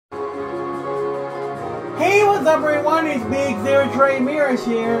What's up everyone, it's Big Zero Trey Mirrors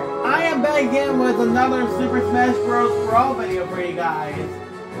here. I am back again with another Super Smash Bros. Brawl video for you guys.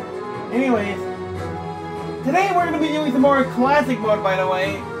 Anyways, today we're going to be doing some more Classic Mode, by the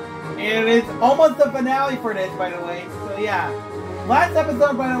way. And it's almost the finale for this, by the way. So yeah, last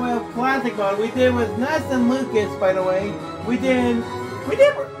episode, by the way, of Classic Mode, we did with Ness and Lucas, by the way. We did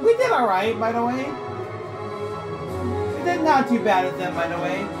alright, by the way. We did not too bad with them, by the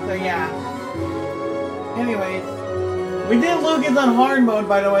way. So yeah. Anyways, we did Lucas on hard mode,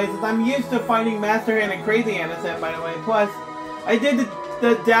 by the way, since I'm used to fighting Master Hand and Crazy Innocent, by the way. Plus, I did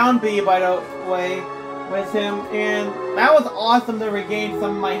the down B, by the way, with him, and that was awesome to regain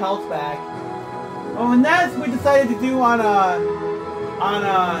some of my health back. Well, and that's we decided to do on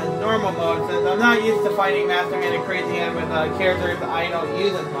normal mode, since I'm not used to fighting Master Hand and Crazy Hand with characters that I don't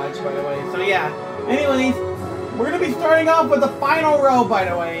use as much, by the way. So yeah, anyways, we're going to be starting off with the final row, by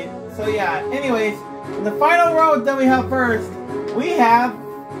the way. So yeah, anyways, in the final row that we have first, we have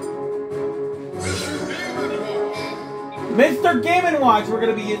Mr. Game & Watch we're going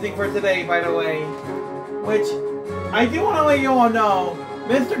to be using for today, by the way. Which, I do want to let you all know,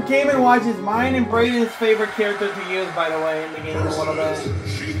 Mr. Game & Watch is mine and Brayden's favorite character to use, by the way, in the game a little bit.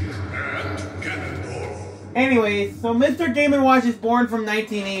 Anyways, so Mr. Game & Watch is born from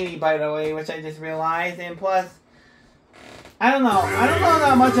 1980, by the way, which I just realized, and plus, I don't know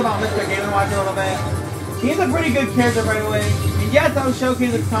that much about Mr. Game & Watch a little bit. He's a pretty good character, by the way. And yes, I'll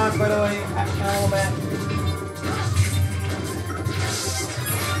showcase his taunt, by the way, in a little bit.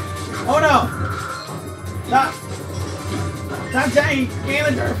 Oh no! Not giant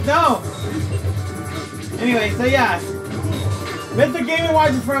Ganondorf, no! Anyway, so yeah. Mr. Game &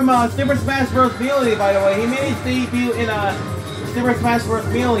 Watch is from Super Smash Bros. Melee, by the way. He made his debut in Super Smash Bros.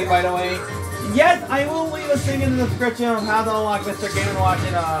 Melee, by the way. Yes, I will leave a thing in the description of how to unlock Mr. Game & Watch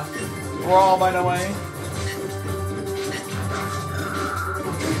in Brawl, by the way.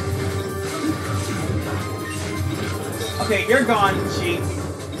 Okay, you're gone, cheat.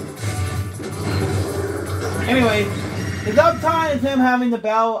 Anyway, his uptime is him having the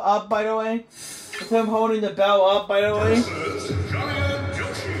bell up, by the way. It's him holding the bell up, by the way.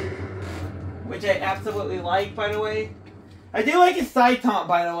 Which I absolutely like, by the way. I do like his side taunt,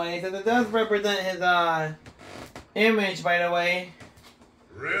 by the way, because it does represent his image, by the way.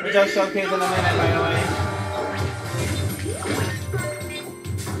 Which I'll showcase in a minute, by the way.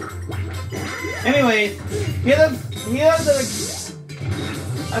 Anyways, he has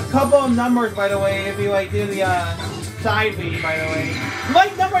a couple of numbers, by the way, if you like do the side B, by the way.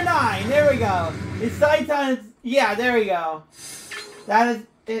 Like number 9, there we go. His side taunt is, yeah, there we go. That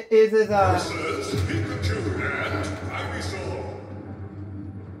is his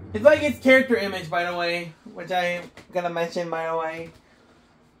it's like its character image, by the way, which I'm gonna mention, by the way.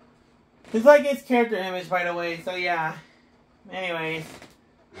 It's like its character image, by the way, so yeah. Anyways.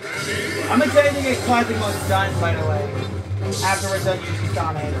 I'm excited to get Classic Mode done, by the way. After we're done using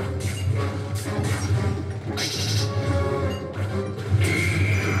Sonic.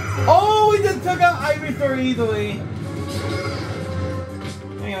 Oh, we just took out Ivysaur easily.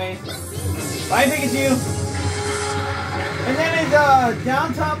 Anyways. Bye, Pikachu. And then his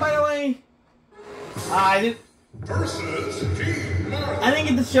down top, by the way. I didn't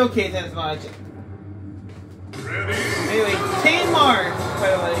get to showcase it as much. Anyway, Team Mars, by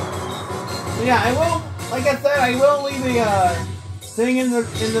the way. So yeah, I will, like I said, I will leave a thing in the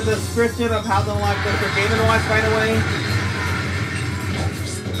description of how to unlock Mr. Game & Watch, by the way.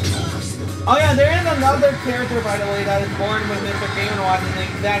 Oh yeah, there is another character, by the way, that is born with Mr. Game & Watch in the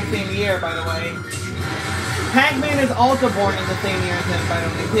exact same year, by the way. Pac-Man is also born in the same year as him, by the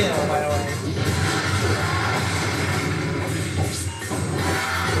way, too, by the way.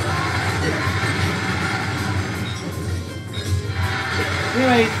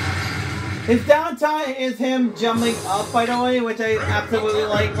 Anyways, his downtime is him jumping up, by the way, which I absolutely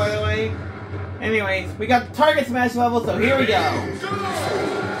like, by the way. Anyways, we got the target smash level, so here we go.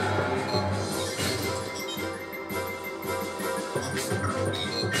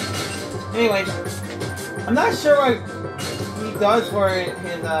 Anyways, I'm not sure what he does for his,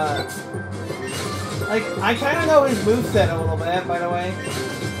 like, I kind of know his moveset a little bit, by the way.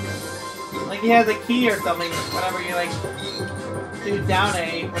 Like, he has a key or something, whenever you, like, do down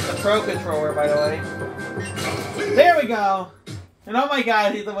A with the Pro Controller, by the way. There we go! And oh my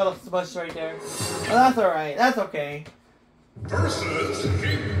god, he's a little smushed right there. Well, that's alright, that's okay.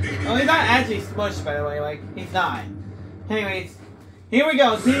 Oh, he's not actually smushed, by the way, like, he's not. Anyways, here we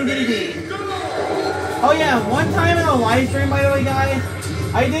go, Team DD. Oh yeah, one time in a live stream, by the way, guys,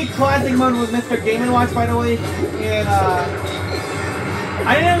 I did Classic Mode with Mr. Game & Watch, by the way, and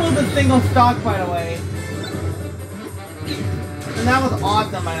I didn't lose a single stock, by the way. And that was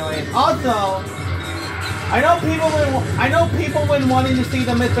awesome, by the way. Also, I know people been wanting to see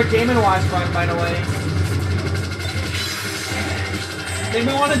the Mr. Game & Watch run, by the way. They've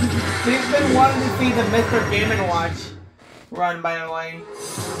been wanting to see the Mr. Game & Watch run, by the way.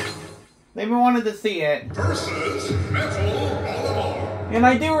 They've been wanting to see it. And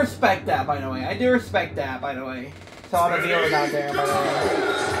I do respect that, by the way. I do respect that, by the way. To all the viewers out there, by the way.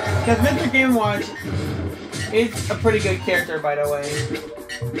 Because Mr. Game & Watch is a pretty good character, by the way.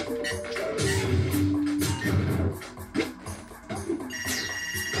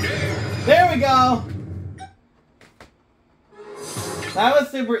 There we go! That was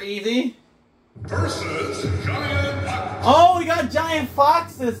super easy. Oh, we got Giant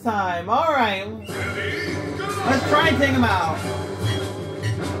Fox this time. Alright. Let's try and take him out.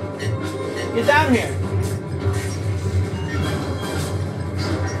 Get down here.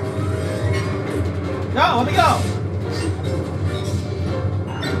 No, let me go.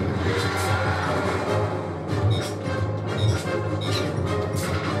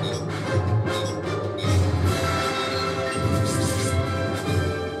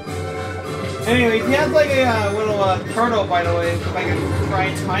 Anyways, he has like a little turtle, by the way, if I can try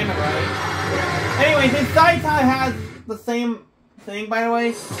and time it right. Anyways, his side tie has the same thing, by the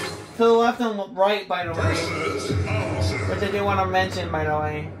way, to the left and right, by the way, which I do want to mention, by the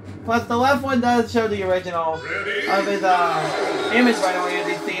way. Plus, the left one does show the original of his image, by the way, as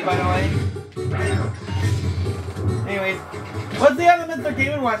you see, by the way. Anyways, what's the other Mr.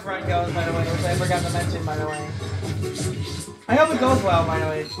 Game & Watch run goes, by the way, which I forgot to mention, by the way. I hope it goes well, by the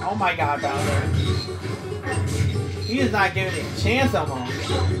way. Oh my god, Bowser. He is not giving me a chance almost.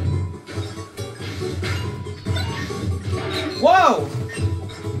 Whoa!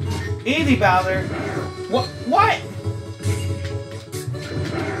 Easy, Bowser. What? What?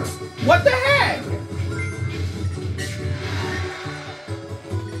 What the heck?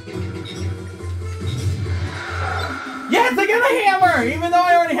 Yes, I got a hammer! Even though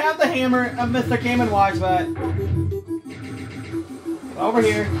I already have the hammer of Mr. Game & Watch, but... Over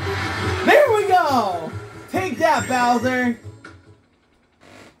here. There we go! Take that, Bowser!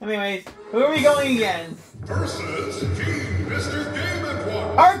 Anyways, who are we going against? Versus Team Mr. Game &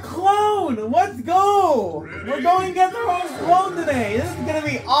 Watch. Our clone! Let's go! Ready? We're going against our own clone today! This is gonna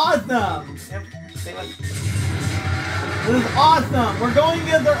be awesome! This is awesome! We're going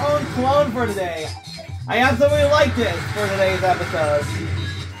against our own clone for today. I absolutely like this for today's episode.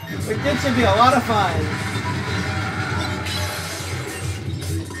 This should be a lot of fun.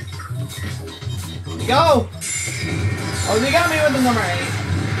 Go! Oh, they got me with the number 8.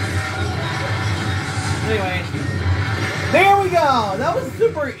 Anyway. There we go! That was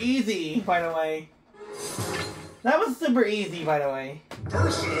super easy, by the way. That was super easy, by the way.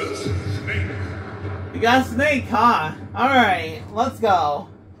 Versus Snake. You got Snake, huh? Alright, let's go.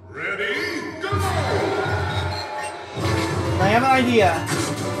 Ready, go! I have an idea.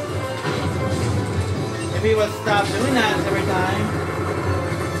 Maybe we'll stop doing that every time.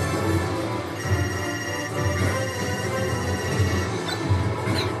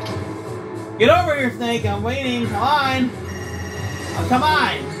 Get over here, Snake. I'm waiting. Come on. Oh, come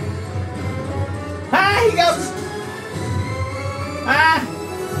on. Ah, he goes. Ah.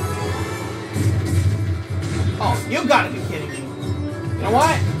 Oh, you gotta be kidding me. You know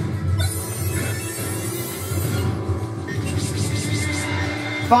what?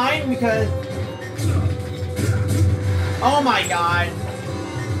 Fine, because... Oh my god.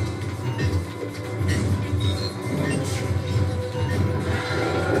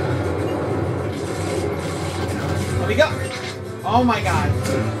 Let me go. Oh my god.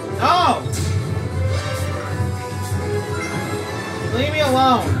 No! Leave me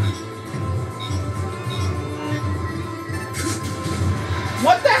alone.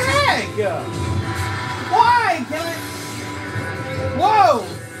 What the heck? Why? Can I... Whoa!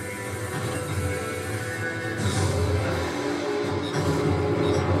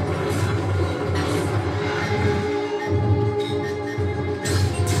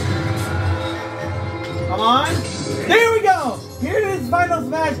 Come on. There we go! Here it is, final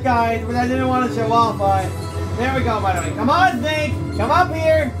smash, guys, which I didn't want to show off, but there we go, by the way. Come on, Snake! Come up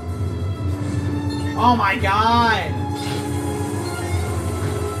here! Oh my god!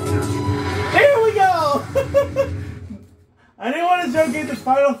 There we go! I didn't want to showcase this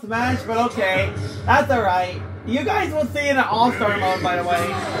final smash, but okay. That's alright. You guys will see it in all-star mode, by the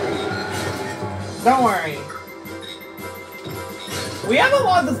way. Don't worry. We haven't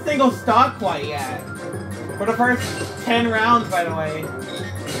won the single stock quite yet. For the first 10 rounds, by the way.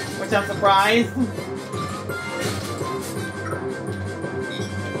 Which I'm surprised.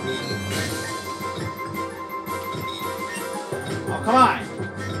 Oh, come on.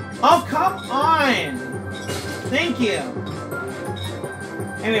 Oh, come on. Thank you.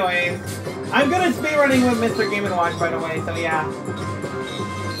 Anyways, I'm good at speedrunning with Mr. Game & Watch, by the way, so yeah.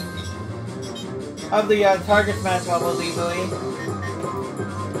 Of the target smash levels easily.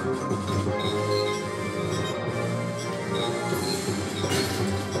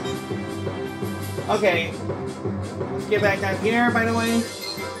 Okay. Let's get back down here, by the way.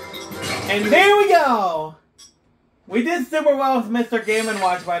 And there we go! We did super well with Mr. Game &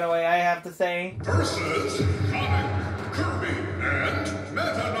 Watch, by the way, I have to say. Versus Sonic, Kirby, and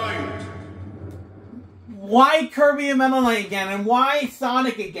Meta Knight. Why Kirby and Meta Knight again? And why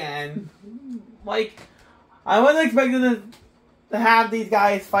Sonic again? Like, I wasn't expecting to have these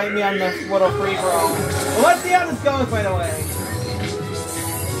guys fight me on this little free-for-all. Well, let's see how this goes, by the way.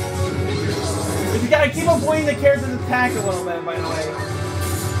 You gotta keep avoiding the character's attack a little bit, by the way.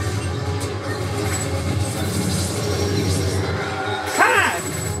 Ha!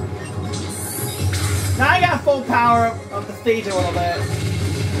 Now I got full power of the stage a little bit.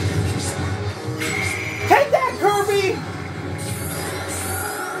 Take that, Kirby!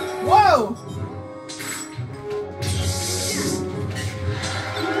 Whoa!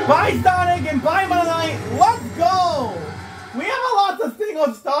 Bye, Sonic, and bye, Meta Knight. Let's go! We haven't lost a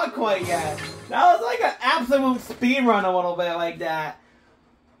single stock quite yet. That was like an absolute speed run a little bit like that.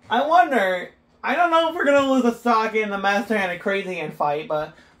 I wonder, I don't know if we're going to lose a stock in the Master Hand and Crazy Hand fight,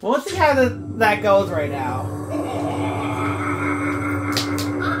 but we'll see how that goes right now.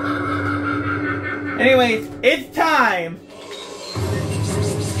 Anyways, it's time.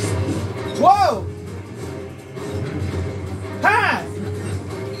 Whoa! Ha!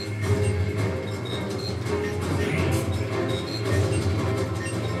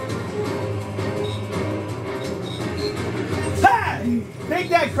 Take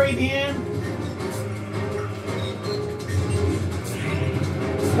that, Crazy Hand!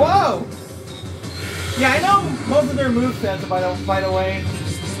 Whoa! Yeah, I know most of their movesets, by the way.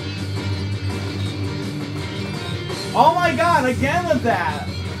 Oh my god, again with that!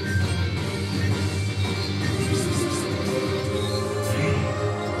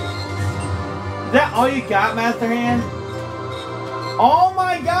 Is that all you got, Master Hand? Oh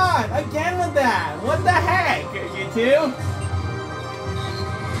my god, again with that! What the heck, you two?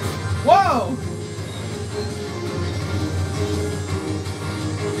 Whoa!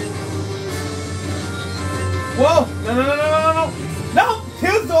 Whoa! No, no, no, no, no, no! No!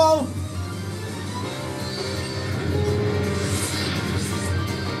 Too slow!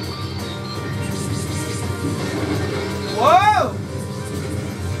 Whoa!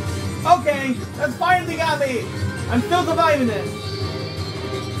 Okay, that's finally got me! I'm still surviving this!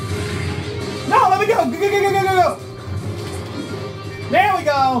 No, let me go! Go, go, go, go, go, go! There we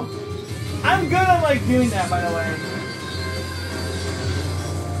go! I'm good at like doing that, by the way.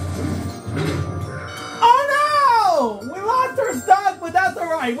 Oh no! We lost our stock, but that's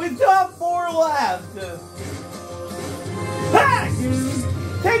alright. We still have 4 left. Ha!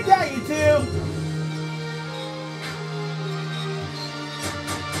 Take that, you two!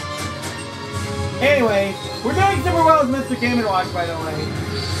 Anyway, we're doing super well with Mr. Game & Watch, by the way.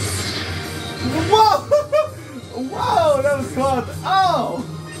 Whoa! Whoa, that was close. Oh!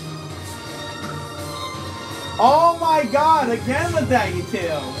 Oh my god, again with that, you two.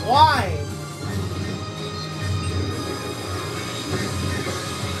 Why?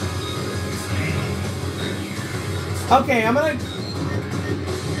 Okay, I'm gonna...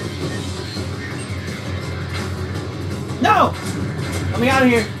 No! Let me out of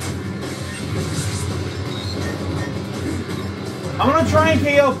here. I'm gonna try and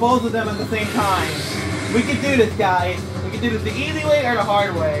KO both of them at the same time. We can do this, guys. We can do this the easy way or the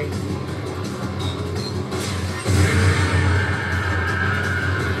hard way.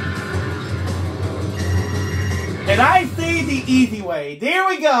 And I say the easy way. There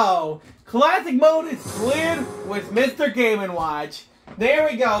we go. Classic mode is cleared with Mr. Game & Watch. There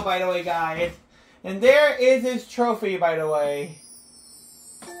we go, by the way, guys. And there is his trophy, by the way.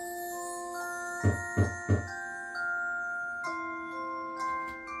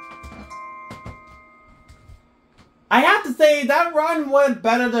 I have to say, that run went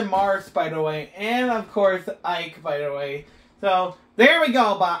better than Mars, by the way. And, of course, Ike, by the way. So, there we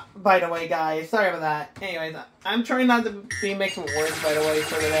go, by the way, guys. Sorry about that. Anyways, I'm trying not to be mixed with words, by the way,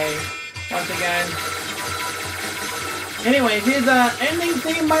 for today. Once again. Anyways, his ending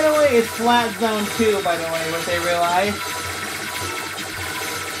theme, by the way, is Flat Zone 2, by the way, which I realized.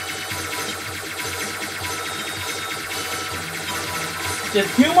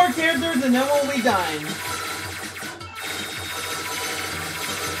 Just 2 more characters and then we'll be done.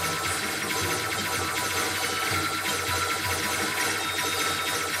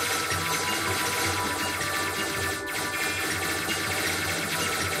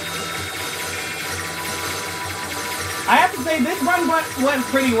 say this run went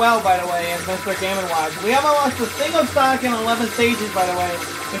pretty well, by the way, as Mr. Game & Watch. We haven't lost a single stock in 11 stages, by the way,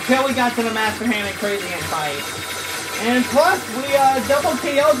 until we got to the Master Hand and Crazy Hand fight. And plus, we double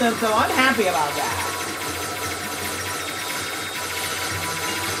KO'd them, so I'm happy about that.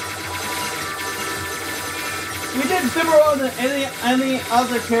 We did super well than any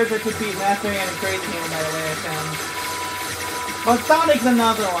other character could beat Master Hand and Crazy Hand, by the way, I found. But Sonic's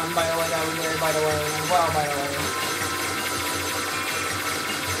another one, by the way, that we did, by the way, as well, by the way.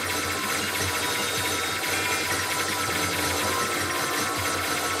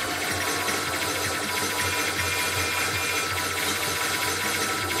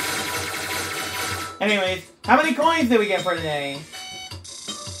 Anyways, how many coins did we get for today?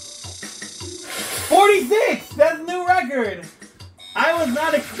 46! That's a new record! I was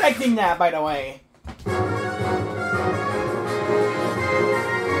not expecting that, by the way.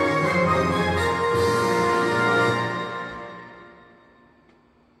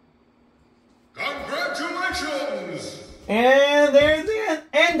 Congratulations! And there's the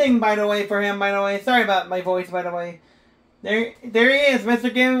ending, by the way, for him, by the way. Sorry about my voice, by the way. There he is,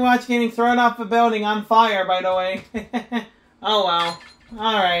 Mr. Game & Watch getting thrown off the building on fire, by the way. Oh, wow.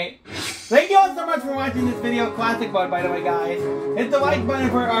 Alright. Thank you all so much for watching this video, Classic Mode, by the way, guys. Hit the like button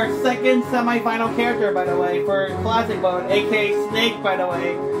for our second semi-final character, by the way, for Classic Mode, aka Snake, by the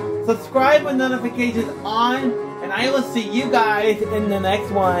way. Subscribe with notifications on, and I will see you guys in the next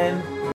one.